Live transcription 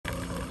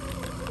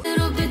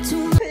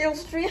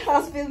history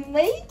has been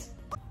made.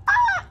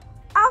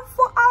 Up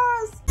for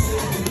hours.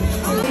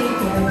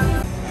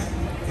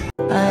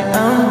 I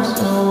am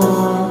so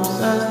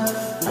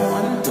obsessed. I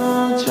want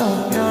to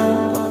choke you.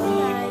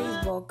 Hey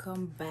guys,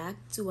 welcome back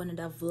to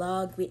another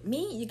vlog with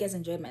me. You guys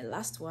enjoyed my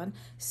last one,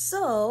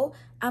 so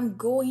I'm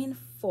going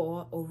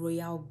for a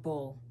royal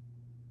ball.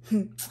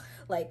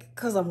 Like,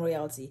 cause I'm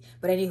royalty.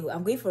 But anywho,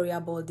 I'm going for a royal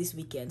ball this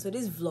weekend, so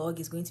this vlog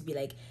is going to be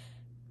like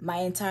my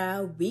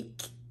entire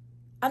week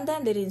and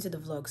then leading into the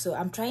vlog. So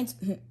I'm trying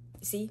to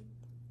see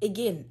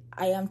again,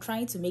 I am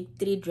trying to make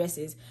 3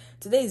 dresses.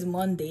 Today is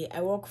Monday.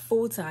 I work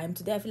full time.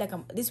 Today I feel like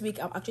this week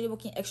I'm actually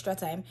working extra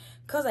time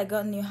because I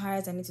got new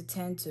hires I need to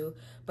tend to.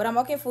 But I'm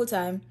working full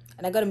time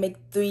and I gotta make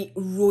 3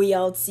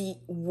 royalty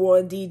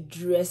worthy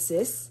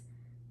dresses.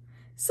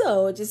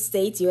 So just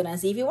stay tuned and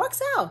see if it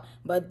works out.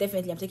 But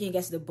definitely I'm taking you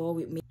guys to the ball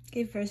with me.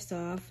 Okay, first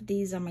off,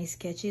 these are my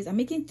sketches. I'm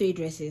making 3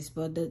 dresses,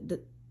 but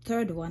the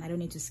third one I don't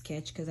need to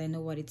sketch because I know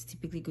what it's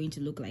typically going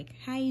to look like.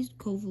 Hi,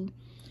 Kovu.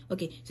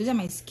 Okay, so these are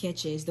my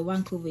sketches. The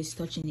one Kovu is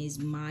touching is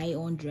my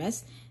own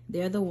dress.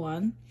 The other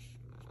one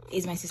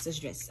is my sister's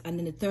dress. And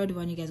then the third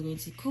one you guys are going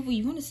to see. Kovu,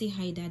 you want to say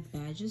hi, Dad?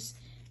 Bad? Just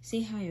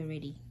say hi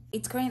already.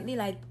 It's currently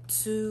like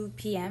 2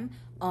 p.m.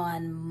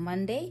 on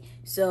Monday.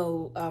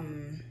 So,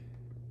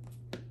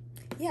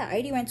 yeah, I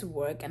already went to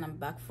work and I'm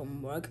back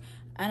from work.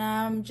 And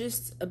I'm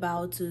just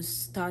about to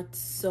start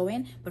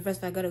sewing. But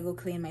first, I gotta go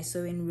clean my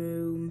sewing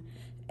room.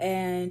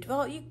 And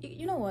well,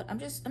 you know what, I'm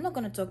not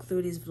gonna talk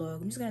through this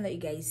vlog. I'm just gonna let you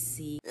guys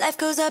see. Life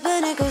goes up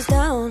and it goes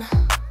down.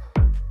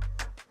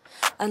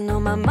 I know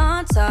my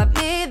mom taught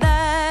me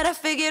that. I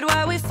figured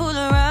why we fool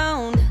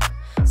around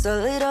so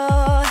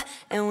little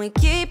and we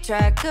keep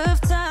track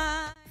of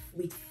time.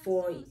 With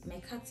 4, my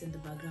cat's in the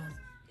background.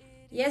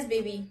 Yes,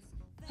 baby.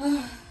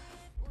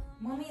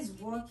 Mommy's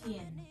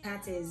working.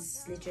 Cat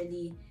is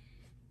literally,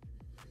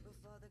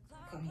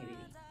 come here, baby.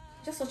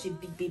 Just such a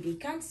big baby.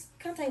 Can't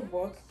I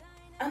work?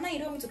 Anna, you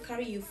don't want me to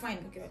carry you. Fine.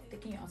 Okay, I'm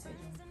taking you outside.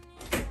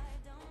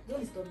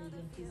 Don't disturb me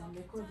again, please. I'm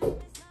recording.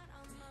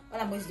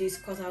 All I'm going to do is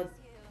cut out.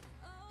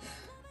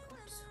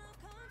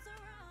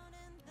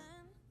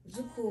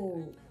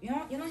 Zuko,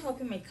 you're not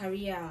helping my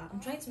career. I'm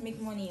trying to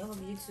make money. All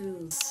of you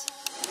too.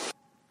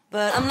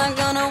 But I'm not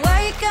gonna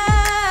wake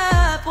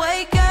up.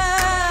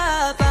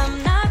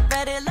 I'm not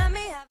ready. Let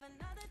me have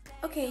another day.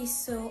 Okay,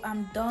 so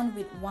I'm done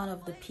with one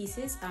of the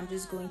pieces. I'm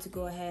just going to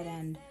go ahead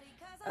and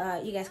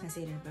you guys can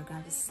see it in the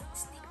background. This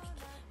sneak peek.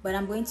 But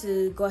I'm going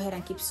to go ahead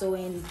and keep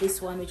sewing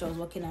this one, which I was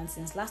working on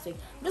since last week.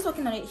 I'm just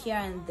working on it here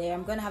and there.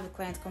 I'm going to have the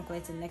client come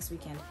collect it next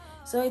weekend.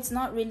 So it's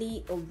not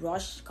really a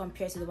rush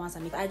compared to the ones I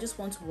make. I just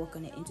want to work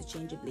on it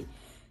interchangeably.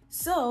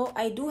 So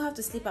I do have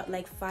to sleep at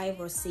like 5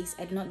 or 6.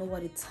 I do not know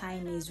what the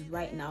time is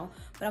right now.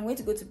 But I'm going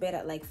to go to bed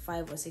at like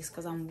 5 or 6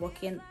 because I'm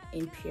working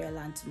in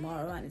Pearland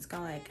tomorrow. And it's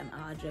kind of like an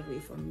hour drive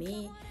away from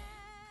me.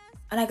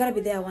 And I got to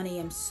be there at 1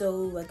 a.m.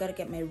 So I got to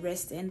get my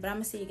rest in. But I'm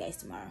going to see you guys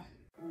tomorrow.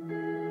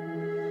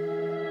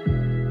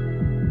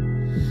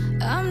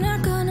 I'm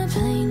not gonna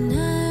play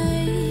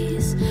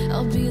nice.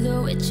 I'll be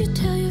the witch you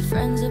tell your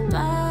friends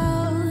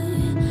about.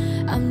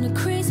 I'm the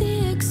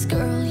crazy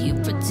ex-girl you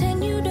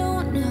pretend you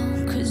don't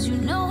know, cause you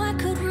know I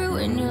could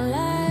ruin your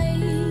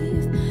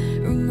life.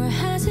 Rumor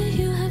has it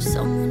you have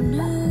someone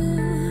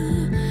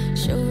new.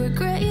 She'll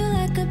regret you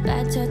like a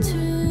bad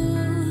tattoo.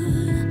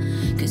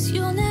 Cause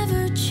you'll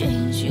never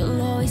change,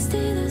 you'll always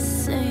stay the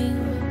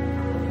same.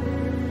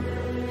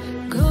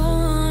 Go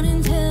on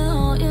and tell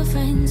all your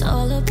friends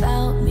all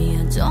about me.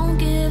 I don't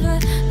give a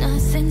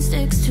nothing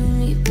sticks to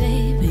me,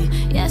 baby.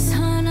 Yes,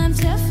 hon, I'm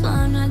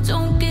Teflon. I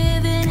don't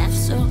give an F,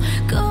 so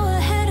go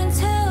ahead and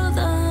tell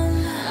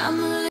them I'm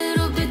a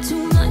little bit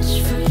too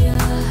much for you.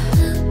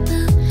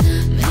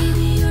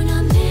 Maybe you're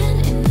not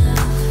man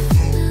enough.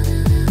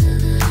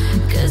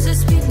 Cause I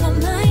speak my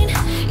mind,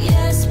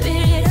 yeah, I spit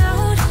it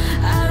out.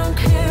 I don't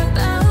care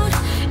about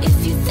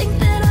if you think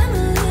that I'm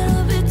a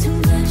little bit too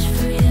much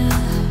for you.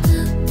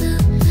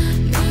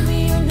 Maybe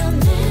you're not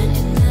man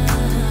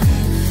enough.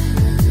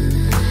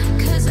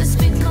 Cause I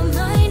speak my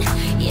mind,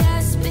 yeah,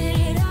 I spit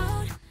it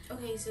out.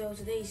 Okay, so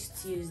today is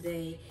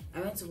Tuesday. I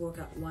went to work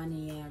at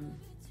 1 a.m.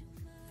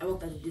 I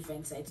worked at a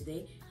different site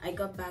today. I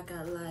got back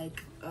at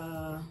like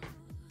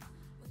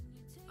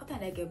what time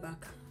did I get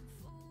back?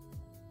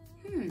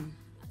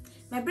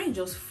 My brain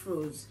just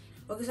froze.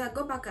 Okay, so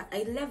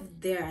I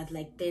left there at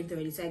like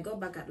 10:30, so I got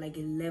back at like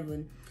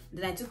 11.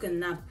 Then I took a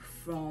nap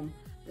from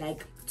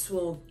like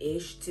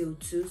 12-ish till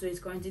 2, so it's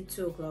currently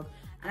 2 o'clock.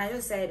 And I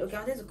just said, okay, I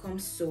wanted to come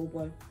sew,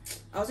 but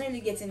I wasn't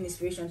really getting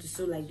inspiration to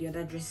sew like the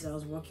other dresses I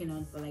was working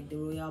on for like the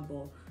royal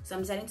ball. So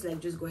I'm deciding to like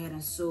just go ahead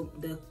and sew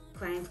the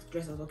client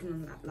dress I was working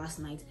on last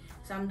night.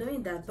 So I'm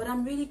doing that, but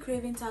I'm really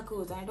craving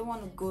tacos and I don't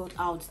want to go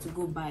out to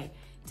go buy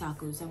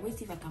tacos. So I'm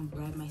waiting if I can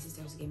bribe my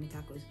sister to get me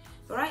tacos.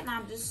 But right now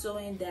I'm just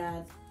sewing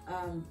that.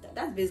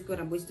 That's basically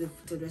what I'm going to do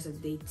till the rest of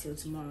the day till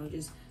tomorrow.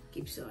 Just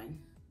keep sewing.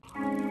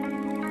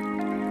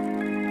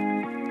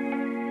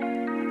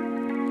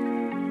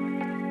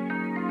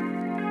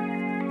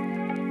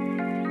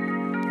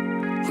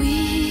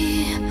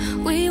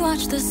 We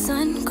watch the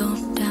sun go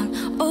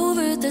down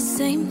over at the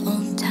same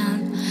old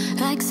town,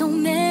 like so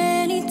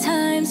many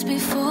times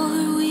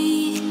before.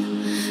 We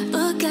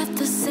look at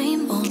the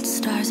same old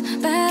stars,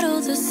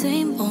 battle the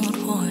same old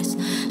wars,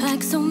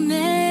 like so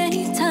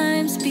many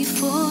times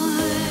before.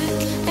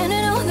 And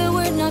I know that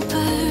we're not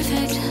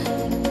perfect,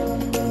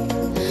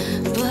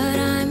 but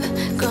I'm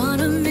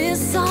gonna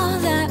miss all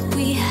that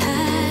we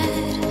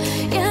had.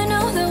 Yeah, I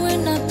know that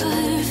we're not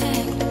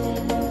perfect,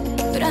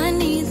 but I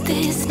need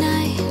this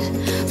night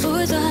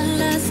for the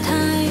last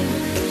time.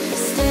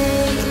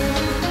 Stay,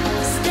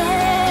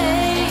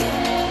 stay.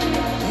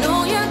 No,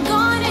 you're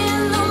gone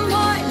in the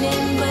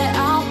morning, but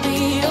I'll be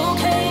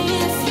okay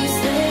if you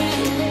stay.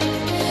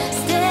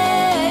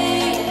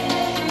 Stay.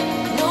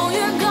 No,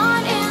 you're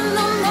gone in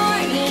the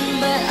morning,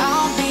 but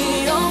I'll be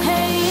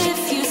okay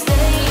if you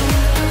stay.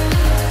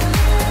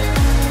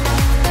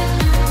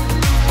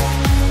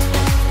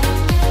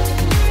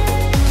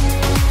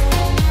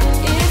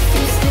 If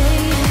you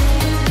stay.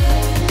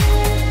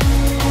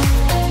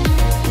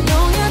 No,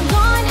 you're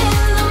gone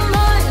in the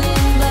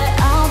morning, but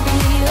I'll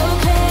be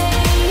okay.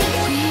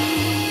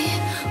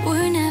 We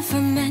were never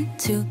meant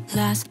to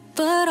last,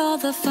 but all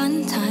the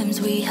fun times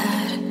we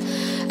had,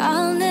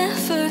 I'll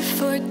never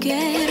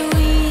forget.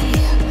 We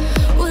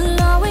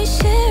will always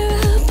share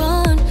a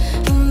bond,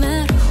 no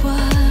matter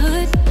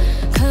what,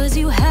 'cause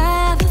you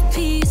have a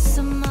piece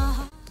of my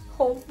heart.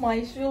 Hope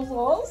my shoes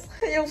was.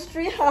 Your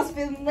street has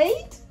been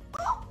made.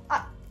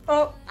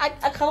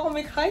 I cannot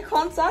make eye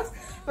contact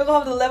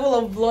because of the level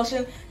of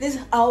blushing. This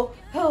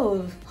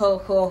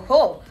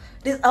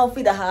this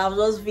outfit that I have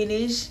just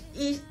finished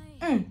is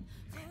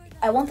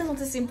I wanted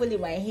something simple in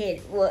my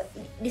head. Well,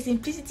 the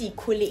simplicity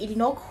it did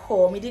not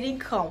come. It didn't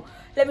come.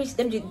 Let me just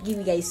give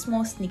you guys a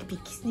small sneak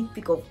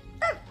peek of.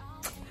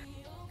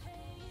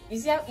 You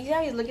see how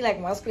it's looking like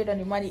masquerade on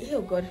the money.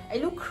 Oh god, I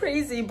look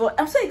crazy, but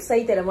I'm so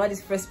excited about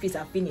this first piece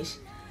I finished.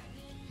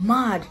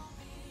 Mad.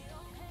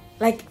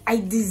 Like I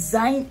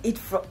designed it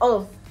for,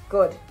 oh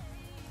god,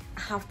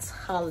 I have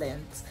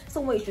talent.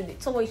 Somebody should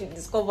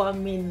discover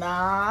me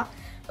now.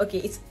 Okay,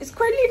 it's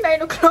currently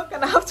 9 o'clock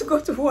and I have to go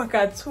to work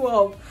at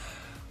 12.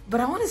 But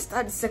I want to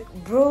start the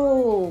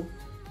bro.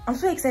 I'm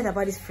so excited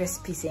about this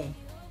first piece.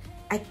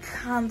 I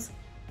can't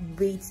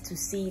wait to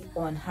see it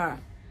on her.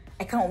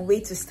 I can't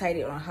wait to style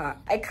it on her.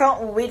 I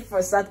can't wait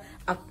for that.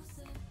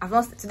 I've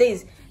not. Today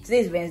is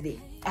Wednesday.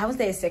 I haven't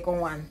started the second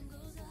one,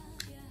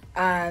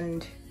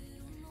 and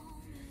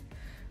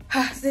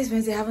today's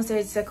Wednesday. I haven't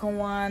started the second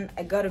one.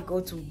 I gotta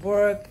go to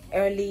work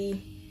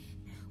early.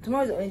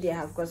 Tomorrow's the only day I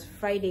have, because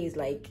Friday is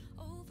like.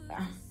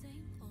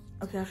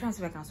 Okay, I'll try and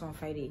see if I can start on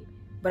Friday,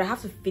 but I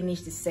have to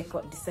finish the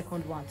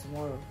second one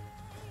tomorrow,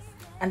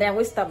 and then I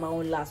always start my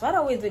own last. Why do I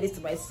always do this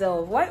to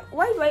myself? Why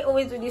do I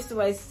always do this to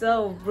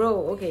myself,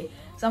 bro? Okay,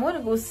 so I'm gonna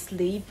go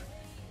sleep.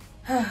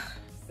 I'm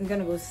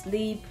gonna go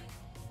sleep.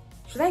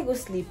 Should I go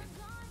sleep?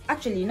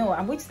 Actually, no,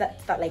 I'm going to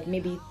start like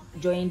maybe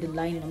join the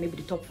lining or maybe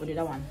the top for the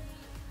other one.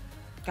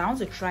 Okay, I want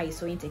to try a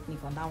sewing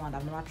technique on that one that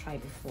I've never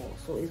tried before,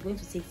 so it's going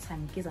to take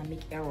time in case I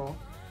make error.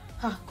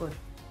 God.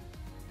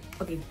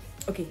 Okay.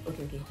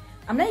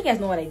 I'm letting you guys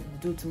know what I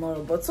do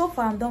tomorrow, but so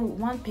far I'm done with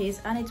one piece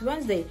and it's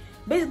Wednesday.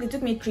 Basically it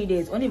took me 3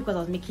 days, only because I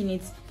was making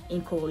it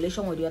in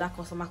correlation with the other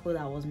customer code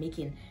I was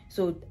making.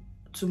 So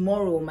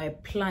tomorrow my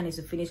plan is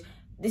to finish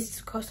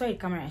this. Sorry,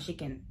 camera is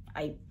shaking.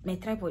 My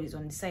tripod is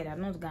on the side.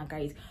 I'm not gonna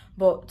carry it,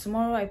 but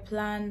tomorrow I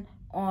plan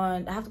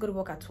on, I have to go to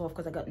work at 12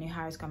 because I got new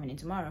hires coming in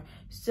tomorrow.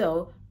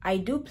 So I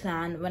do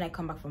plan when I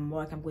come back from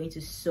work, I'm going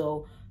to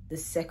sew the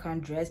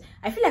second dress.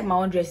 I feel like my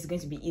own dress is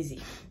going to be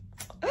easy.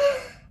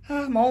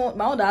 my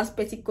own has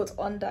petticoat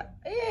under.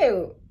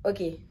 Ew.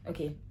 Okay.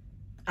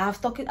 I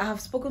have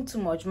spoken too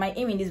much. My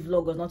aim in this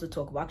vlog was not to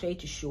talk, but actually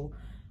to show.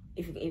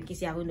 In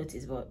case you haven't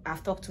noticed, but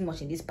I've talked too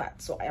much in this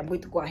part, so I am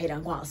going to go ahead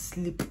and go and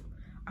sleep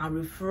and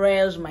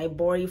refresh my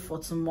body for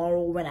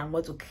tomorrow when I'm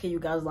going to kill you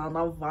guys on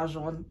that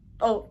version.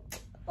 Oh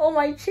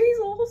my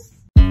Jesus.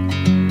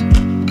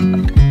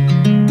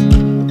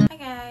 Hi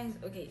guys.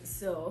 Okay,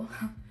 so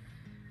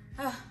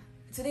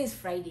today is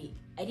Friday.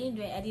 I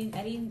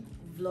didn't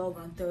vlog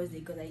on Thursday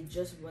because I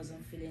just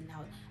wasn't feeling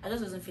out. I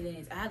just wasn't feeling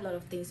it. I had a lot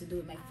of things to do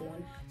with my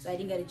phone, so I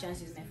didn't get a chance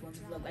to use my phone to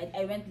vlog.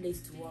 I went late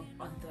to work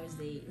on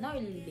Thursday. Not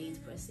really late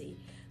per se,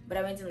 but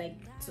I went in like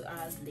 2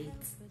 hours late,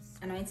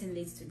 and I went in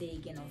late today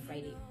again on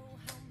Friday.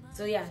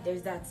 So yeah,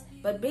 there's that.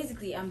 But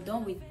basically I'm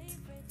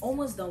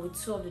almost done with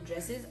 2 of the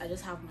dresses. I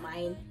just have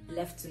mine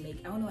left to make.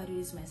 I don't know why I do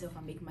this to myself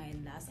and make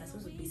mine last. I'm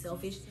supposed to be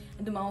selfish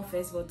and do my own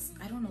first, but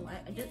I don't know.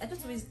 I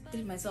just always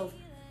treat myself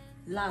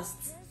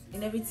last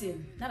in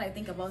everything. Now that I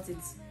think about it,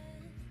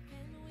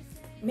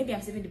 maybe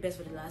I'm saving the best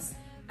for the last.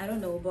 I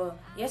don't know, but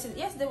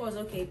yesterday was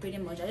okay pretty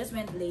much. I just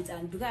went late,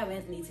 and because I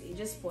went late, it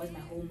just spoils my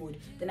whole mood.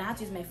 Then I had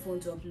to use my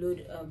phone to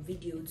upload a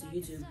video to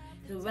YouTube.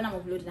 So when I'm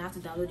uploading, I have to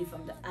download it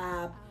from the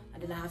app,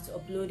 and then I have to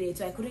upload it,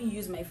 so I couldn't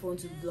use my phone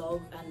to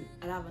vlog, and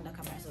I don't have another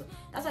camera, so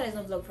that's why there's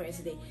no vlog for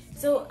yesterday.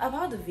 So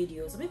about the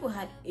video, some people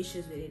had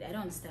issues with it. I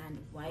don't understand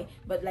why,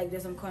 but like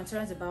there's some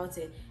concerns about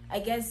it. I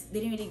guess they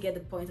didn't really get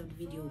the point of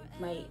the video.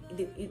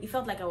 It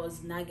felt like I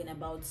was nagging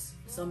about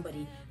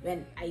somebody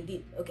when I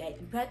did. Okay,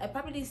 I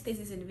probably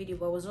stated this in the video,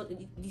 but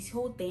this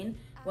whole thing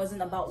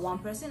wasn't about one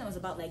person. It was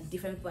about like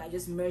different people. I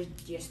just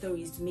merged their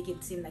stories to make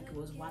it seem like it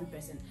was one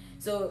person.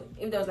 So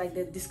if there was like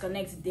the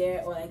disconnect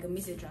there or like a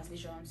missing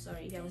translation, I'm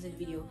sorry if you haven't seen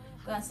the video,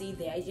 go and see it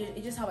there.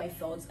 It's just how I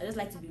felt. I just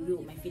like to be real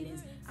with my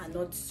feelings and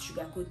not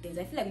sugarcoat things.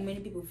 I feel like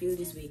many people feel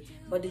this way,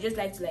 but they just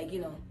like to, like,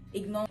 you know,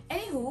 ignore.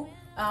 Anywho,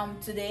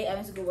 today I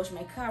went to go wash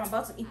my car. I'm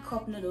about to eat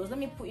cup noodles. Let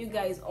me put you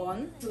guys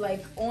on to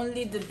like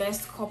only the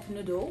best cup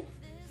noodle.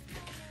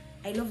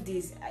 I love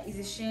this. It's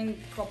a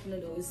Shane cup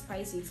noodle. It's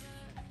spicy.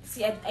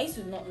 See, I used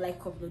to not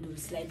like cup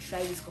noodles. Like,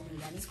 try this cup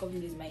noodle, and this cup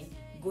noodle is my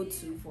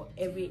go-to for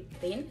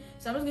everything.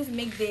 So I'm just going to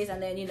make this,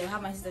 and then, you know,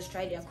 have my sisters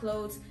try their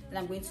clothes. Then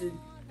I'm going to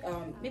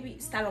maybe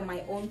start on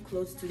my own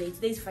clothes today.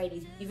 Today is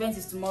Friday. Event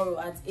is tomorrow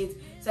at 8.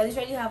 So I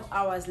literally have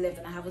hours left,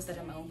 and I haven't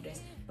started my own dress.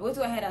 I'm going to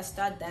go ahead and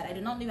start that. I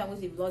do not know if I'm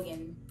going to be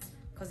vlogging,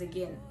 because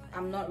again,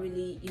 I'm not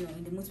really, you know,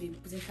 in the mood to be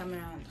putting camera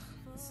on.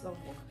 It's love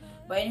work.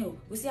 But anyway,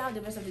 we'll see how the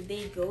rest of the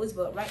day goes.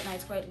 But right now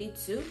it's currently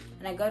 2,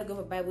 and I gotta go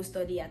for Bible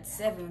study at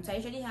 7. So I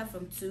usually have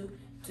from 2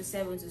 to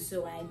 7 to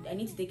so. I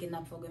need to take a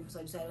nap for going for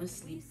study so I don't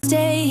sleep.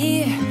 Stay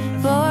here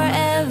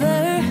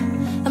forever.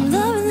 I'm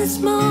loving this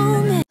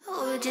moment.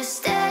 Would you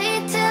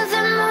stay till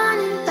the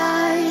morning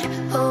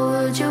light, or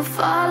would you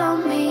follow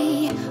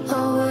me,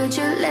 or would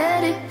you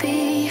let it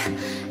be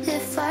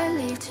if I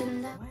leave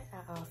tonight? Why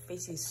are our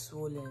faces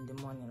swollen in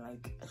the morning?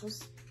 Like, I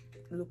just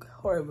look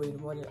horrible in the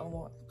morning.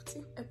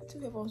 I put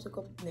everyone's wake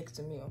up next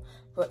to me.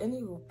 But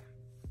anyway,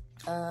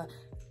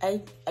 I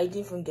didn't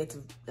even get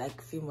to like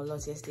film a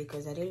lot yesterday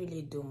because I didn't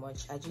really do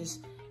much. I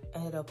just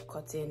ended up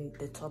cutting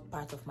the top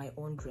part of my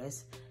own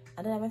dress,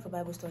 and then I went for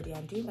Bible study.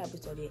 And during Bible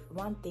study,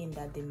 one thing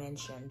that they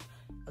mentioned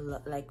a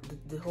lot, like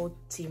the whole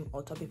theme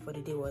or topic for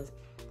the day, was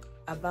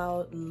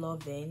about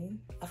loving.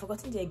 I've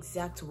forgotten the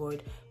exact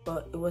word,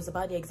 but it was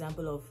about the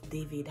example of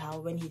David, how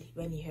when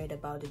he heard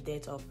about the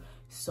death of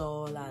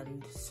Saul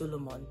and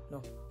Solomon,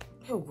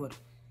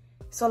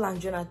 Saul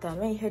and Jonathan,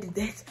 when he heard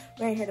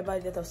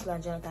about the death of Saul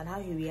and Jonathan, how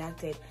he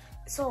reacted.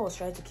 Saul was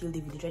trying to kill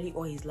David literally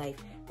all his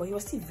life, but he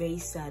was still very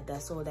sad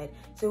that Saul died.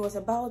 So it was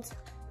about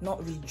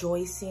not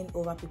rejoicing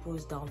over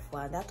people's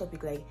downfall. And that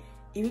topic, like,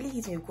 it really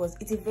hit me because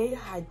it's a very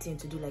hard thing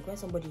to do. Like, when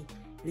somebody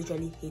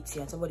literally hates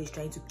you and somebody is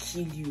trying to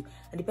kill you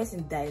and the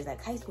person dies,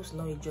 like, how are you supposed to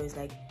not rejoice?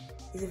 Like,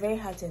 it's a very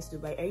hard thing to do.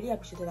 But I really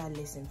appreciated that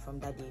lesson from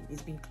that day.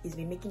 It's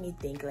been making me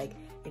think, like,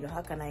 you know,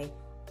 how can I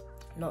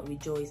not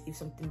rejoice if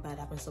something bad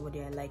happens to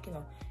somebody I like? You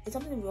know, it's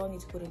something we all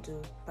need to put into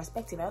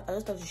perspective. I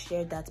just thought to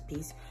share that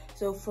piece.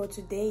 So for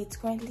today, it's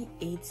currently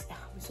 8.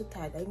 I'm so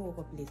tired. I didn't woke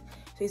up late.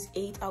 So it's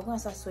 8. I'm gonna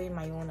start sewing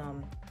my own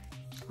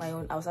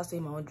I'll start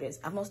sewing my own dress.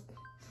 I'll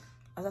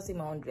start sewing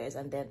my own dress,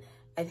 and then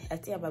I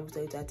think I'm about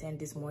to attend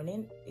this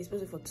morning. It's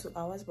supposed to be for 2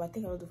 hours, but I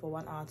think I'll do for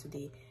 1 hour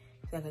today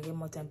so I can get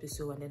more time to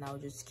sew, and then I'll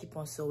just keep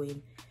on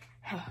sewing.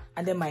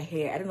 And then my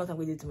hair, I don't know what I'm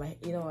going to do to my hair.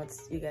 You know what,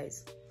 you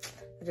guys,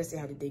 let's just see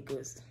how the day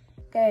goes.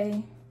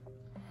 Okay,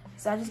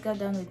 so I just got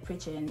done with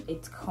preaching.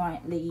 It's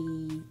currently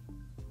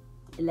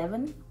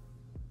 11.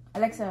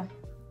 Alexa,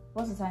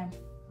 what's the time?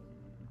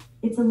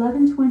 It's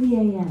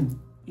 11:20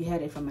 a.m. You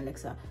heard it from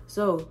Alexa.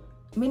 So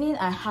meaning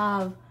I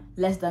have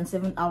less than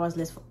 7 hours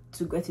left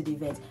to get to the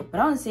event, but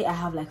I want to say I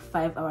have like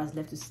 5 hours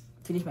left to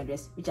finish my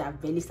dress, which I have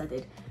barely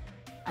started,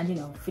 and, you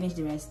know, finish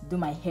the rest, do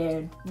my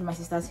hair, do my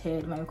sister's hair,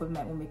 do my makeup, do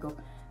my own makeup.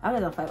 I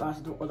have less than 5 hours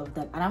to do all of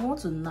that, and I want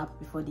to nap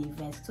before the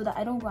event so that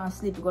I don't go and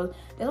sleep, because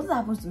there's something that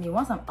happens to me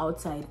once I'm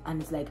outside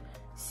and it's like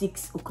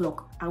 6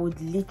 o'clock. I would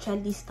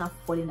literally start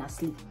falling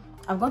asleep.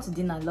 I've gone to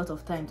dinner a lot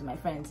of times with my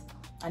friends,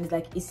 and it's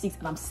like it's 6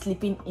 and I'm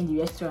sleeping in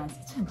the restaurant.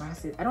 It's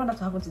embarrassing. I don't want that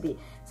to happen today,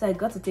 so I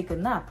got to take a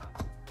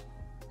nap.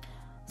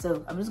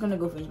 So I'm just gonna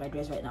go finish my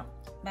dress right now.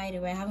 By the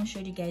way, I haven't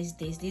showed you guys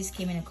this. This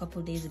came in a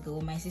couple days ago.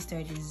 My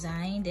sister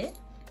designed it.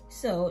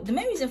 So the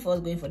main reason for us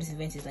going for this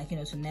event is, like, you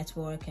know, to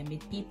network and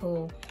meet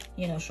people,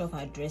 you know, show off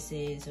our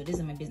dresses. So these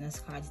are my business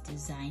cards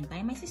designed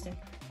by my sister.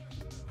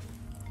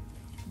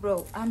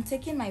 Bro, I'm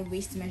taking my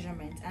waist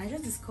measurement, and I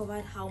just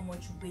discovered how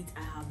much weight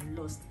I have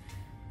lost.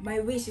 My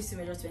waist used to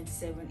measure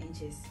 27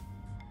 inches.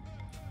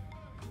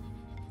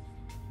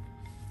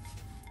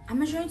 I'm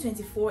measuring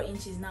 24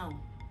 inches now.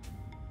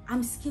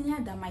 I'm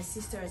skinnier than my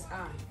sisters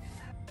are.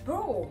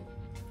 Bro,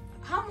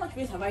 how much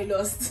weight have I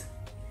lost?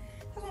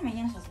 That's why my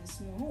hands has been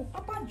small. Oh,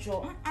 upper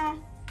jaw.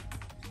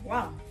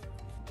 Wow.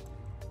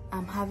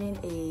 I'm having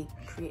a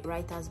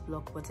writer's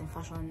block, but in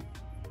fashion,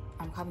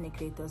 I'm having a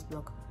creator's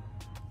block.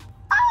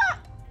 I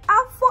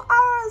have 4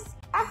 hours.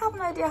 I have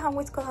no idea how I'm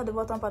going to cut out the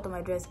bottom part of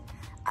my dress.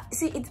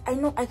 See, I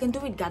know I can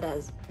do it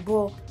gathers,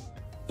 but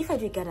if I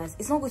do it gathers,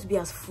 it's not going to be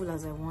as full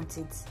as I want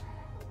it.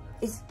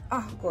 It's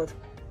God.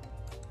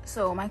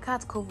 So my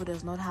cat Kovu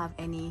does not have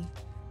any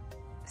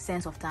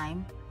sense of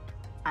time,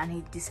 and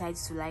he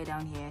decides to lie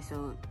down here.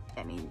 So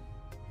I mean,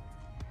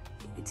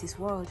 it's his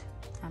world.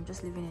 I'm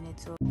just living in it.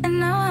 So. And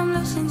now I'm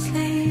losing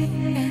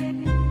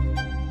sleep.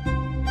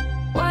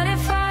 What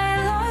if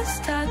I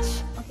lost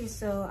touch? Okay,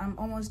 so I'm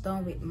almost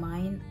done with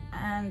mine,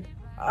 and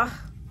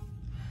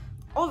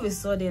all of a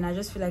sudden I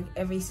just feel like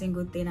every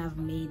single thing I've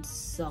made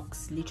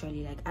sucks.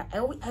 Literally, like I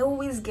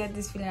always get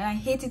this feeling, and I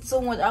hate it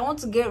so much. I want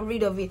to get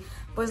rid of it,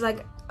 but it's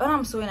like when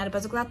I'm sewing at a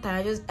particular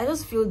time, I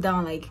just feel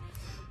down. Like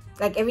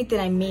everything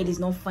I made is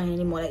not fine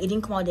anymore. Like it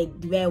didn't come out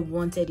the way I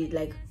wanted it.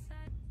 Like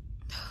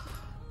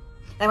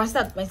my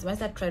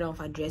sister tried on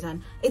for a dress,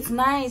 and it's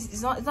nice.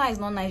 It's not nice.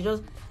 It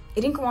just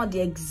it didn't come out the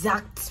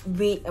exact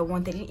way I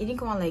wanted. It didn't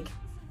come out like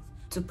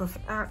to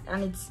perfect,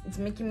 and it's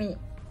making me.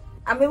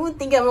 I'm even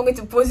thinking I'm not going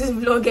to post this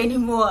vlog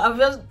anymore. I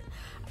just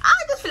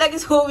feel like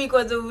this whole week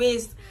was a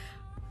waste.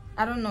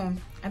 I don't know.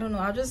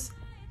 I'll just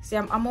see.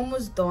 I'm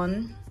almost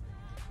done.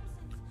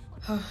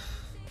 I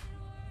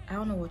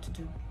don't know what to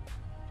do.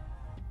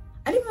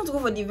 I didn't want to go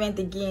for the event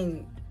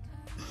again.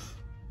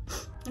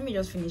 Let me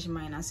just finish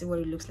mine and see what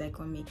it looks like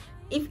on me.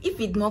 If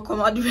it not come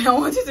out the way I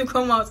want it to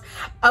come out,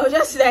 I will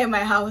just sit in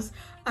my house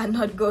and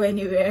not go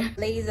anywhere.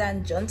 Ladies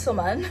and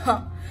gentlemen,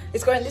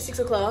 it's currently 6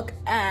 o'clock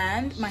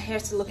and my hair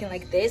is still looking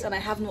like this, and I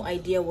have no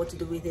idea what to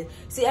do with it.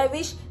 See, I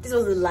wish this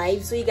was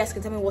live so you guys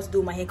can tell me what to do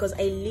with my hair, because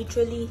I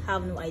literally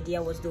have no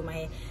idea what to do with my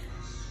hair.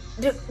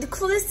 The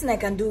closest thing I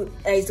can do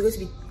is going to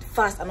be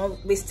fast and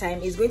not waste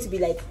time is going to be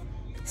like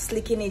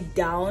slicking it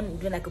down,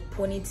 doing like a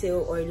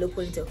ponytail or a low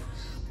ponytail.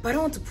 But I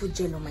don't want to put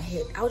gel on my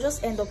hair. I'll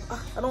just end up I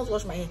don't want to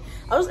wash my hair.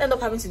 I'll just end up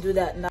having to do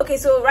that now. Okay,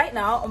 so right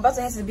now I'm about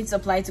to head to the beauty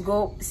supply to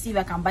go see if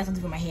I can buy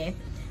something for my hair.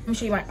 Let me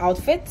show you my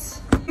outfit.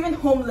 Even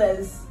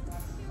homeless,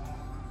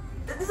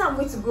 this is how I'm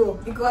going to go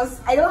because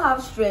I don't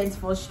have strength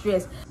for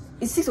stress.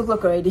 It's 6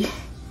 o'clock already.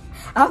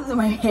 I have to do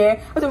my hair. I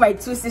have to do my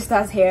two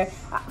sisters' hair.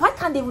 Why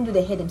can't they even do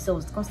their hair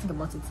themselves? Come think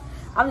about it.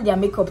 I have to do their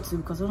makeup too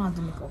because I don't have to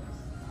do makeup.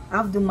 I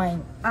have to do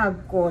mine. Oh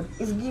God,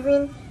 it's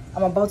giving.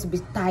 I'm about to be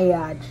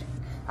tired.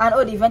 And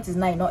the event is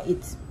 9, not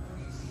 8.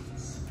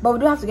 But we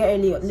don't have to get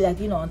early, like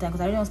on time,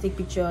 because I really want to take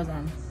pictures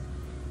and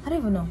I don't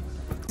even know.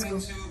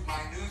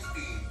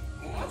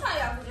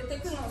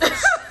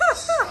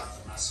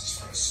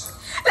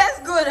 Let's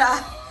go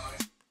now.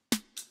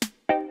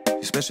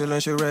 You're special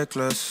and she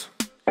reckless.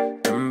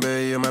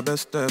 Remember, you're my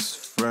bestest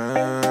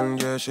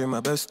friend. Yeah, she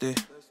my bestie.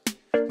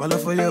 My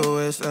love for you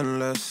is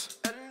endless.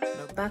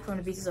 Back from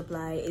the beauty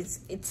supply, it's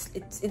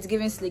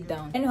giving slick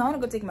down. Anyway, I want to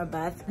go take my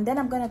bath, and then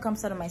I'm gonna come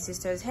start on my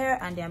sister's hair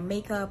and their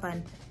makeup,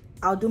 and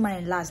I'll do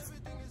mine last.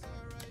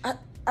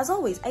 As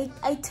always, I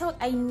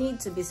need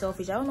to be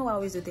selfish. I don't know why I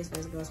always do this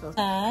for girls first.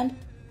 And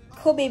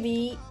cool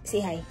baby, say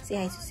hi to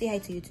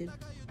YouTube.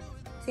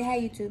 Say hi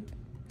YouTube.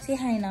 Say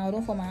hi now.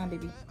 Don't fall my hand,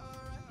 baby.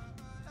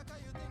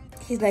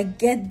 He's like,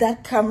 get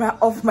that camera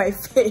off my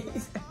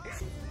face.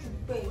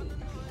 Wait, which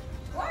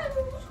kind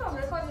of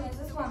recording is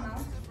this one now?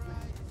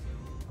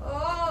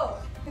 Oh,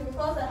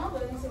 because I'm not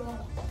doing anything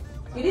wrong.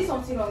 We did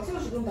something wrong. See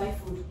what you don't buy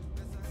food.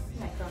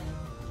 My God.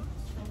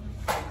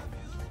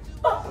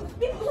 Oh,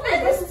 people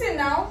are listening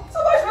now.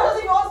 So much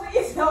doesn't want to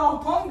eat now.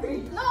 I'm hungry.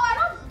 No, I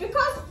don't,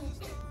 because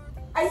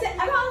I said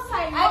I don't have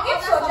time. I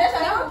give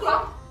suggestions. Okay.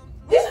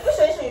 Which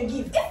suggestion you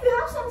give? If you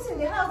have something in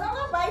the house, I'm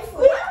not buying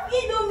food. We have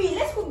Indomie.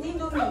 Let's cook the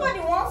Indomie. Nobody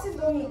wants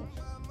Indomie.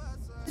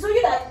 So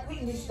you that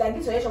give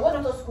suggestion. What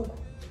don't us cook?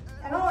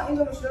 I don't want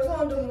Indomie. She doesn't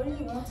want Indomie. What do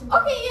you want?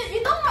 Okay,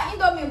 you don't want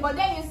Indomie, but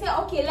then you say,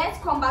 okay, let's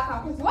come back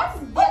and cook. What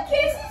is that?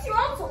 Okay, since you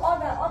want to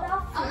order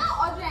food. I'm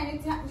not ordering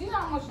anything. Do you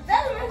know how much?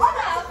 Then we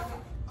order.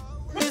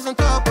 It's on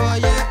top, oh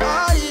yeah,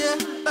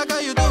 like how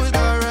you do it,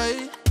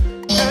 alright.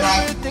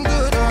 Everything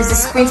good, alright. This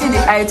is squinting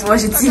the eye to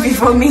watch the TV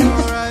for me.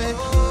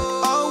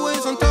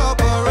 Always on top,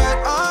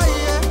 alright, oh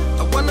yeah.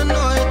 I wanna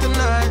know it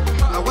tonight.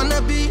 I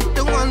wanna be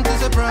the one to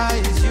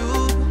surprise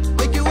you.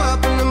 Wake you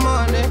up in the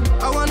morning.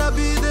 I wanna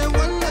be the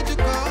one that you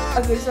call.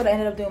 Okay, this is what I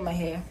ended up doing with my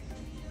hair.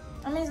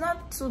 I mean, it's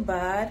not too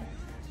bad.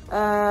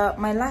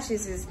 My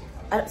lashes is...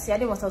 see, I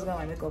didn't want to go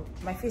my makeup.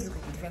 My face looks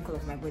like a different color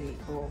from my body.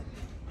 Oh.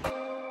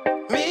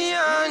 Me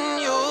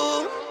and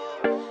you,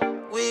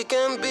 we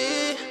can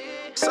be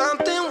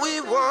something we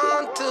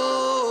want to.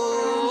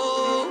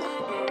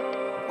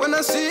 When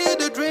I see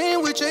the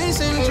dream we're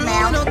chasing, Hey, true,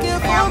 ma'am. don't care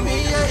for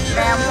me, yeah,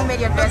 Ma'am, who made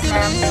your dress,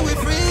 ma'am? we're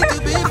free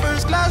to be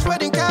first class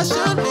wedding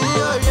casually,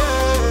 yeah,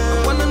 yeah.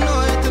 I wanna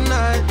know it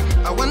tonight.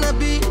 I wanna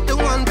be the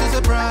one to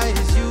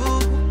surprise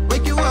you.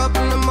 Wake you up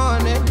in the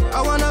morning.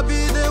 I wanna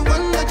be the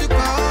one that you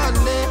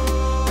call it.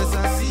 'Cause I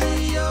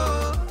see you.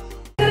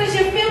 How does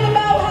you feel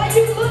about how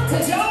you look?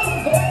 'Cause y'all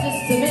are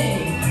gorgeous to me.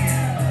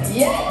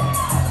 Yeah.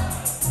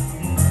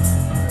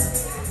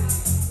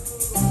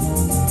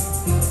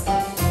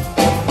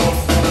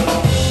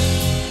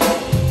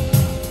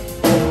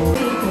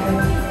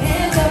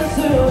 And just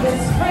through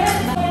this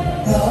friend,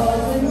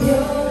 causing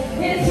you,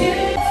 it's you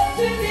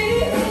to do.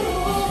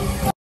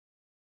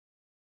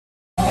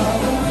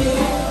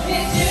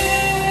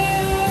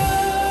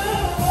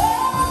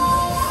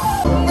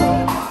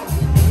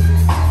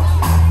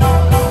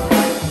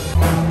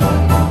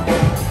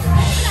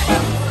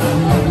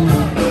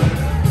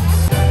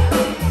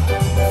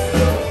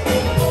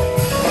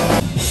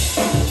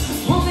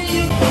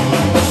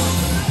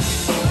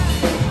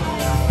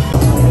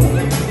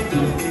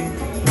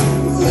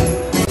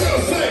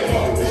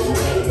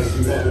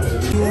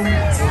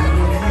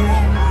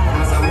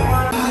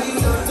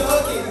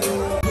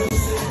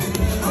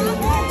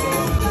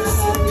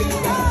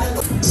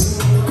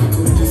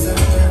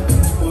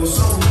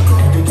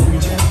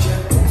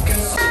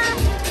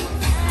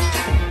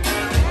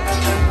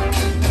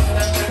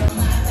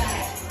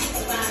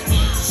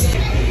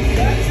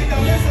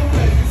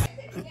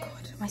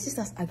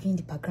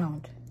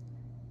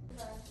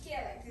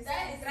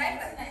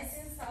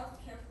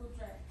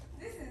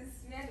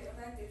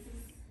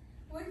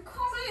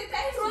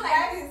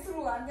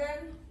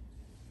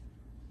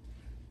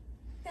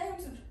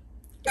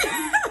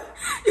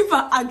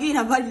 people arguing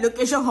about the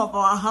location of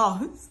our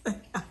house.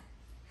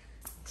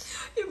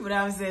 You would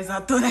have said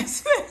something, I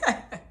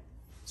swear.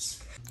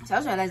 So I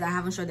just realized I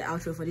haven't shot the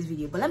outro for this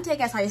video, but let me tell you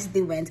guys how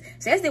yesterday went.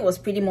 So yesterday was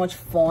pretty much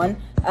fun.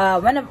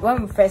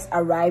 When we first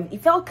arrived,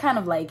 it felt kind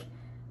of like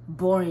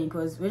boring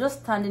because we're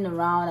just standing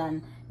around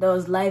and there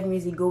was live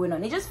music going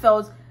on. It just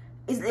felt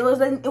it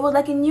was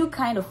like a new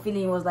kind of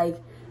feeling.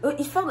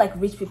 It felt like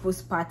rich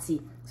people's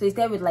party. So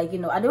instead with like, you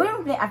know, and they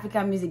weren't playing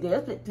African music, they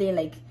were just playing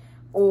like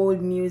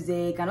old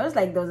music, and it was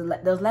like there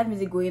was live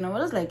music going on. It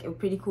was like a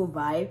pretty cool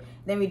vibe.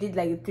 Then we did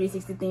like a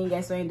 360 thing you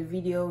guys saw in the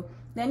video.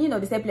 Then, you know,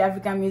 they started playing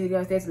African music, and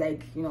I started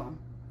like, you know,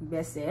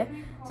 best say.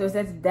 So I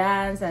started to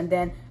dance and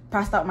then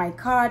passed out my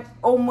card.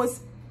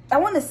 Almost, I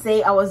want to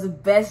say I was the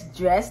best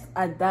dressed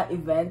at that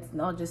event.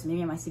 Not just me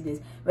and my siblings,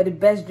 but the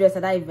best dressed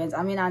at that event.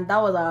 I mean, and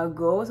that was our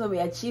goal, so we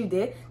achieved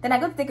it. Then I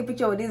got to take a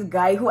picture with this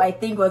guy who I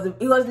think was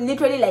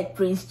literally like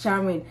Prince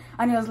Charming,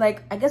 and he was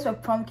like, I guess we're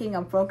prom king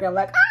and prom queen. I'm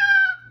like, ah!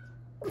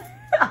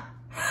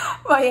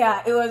 But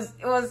yeah, it was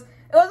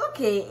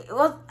okay. It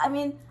was, I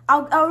mean,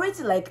 I'll rate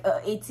it like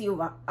 80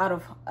 out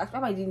of,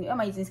 am I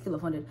using scale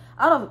of 100?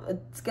 Out of a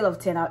scale of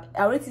 10,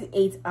 I'll rate it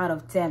 8 out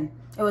of 10.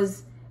 It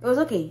was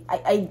okay.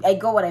 I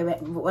got what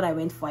I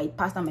went for. I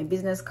passed out my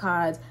business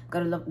cards,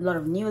 got a lot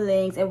of new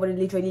links. Everybody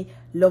literally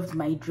loved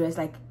my dress.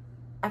 Like,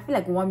 I feel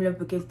like 1 million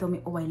people came to tell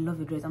me, oh, I love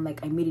your dress. I'm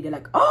like, I made it. They're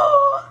like,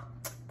 oh,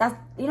 that's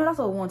what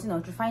I want, you know,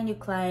 to find new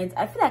clients.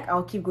 I feel like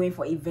I'll keep going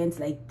for events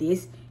like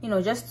this, you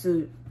know, just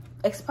to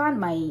expand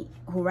my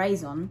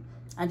horizon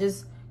and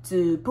just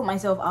to put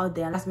myself out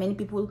there, as many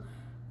people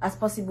as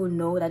possible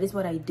know that is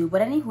what I do.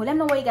 But anywho, let me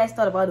know what you guys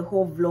thought about the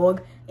whole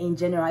vlog in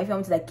general. If you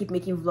want me to like keep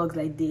making vlogs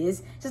like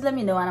this, just let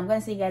me know, and I'm gonna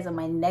see you guys on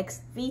my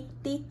next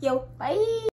video. Bye.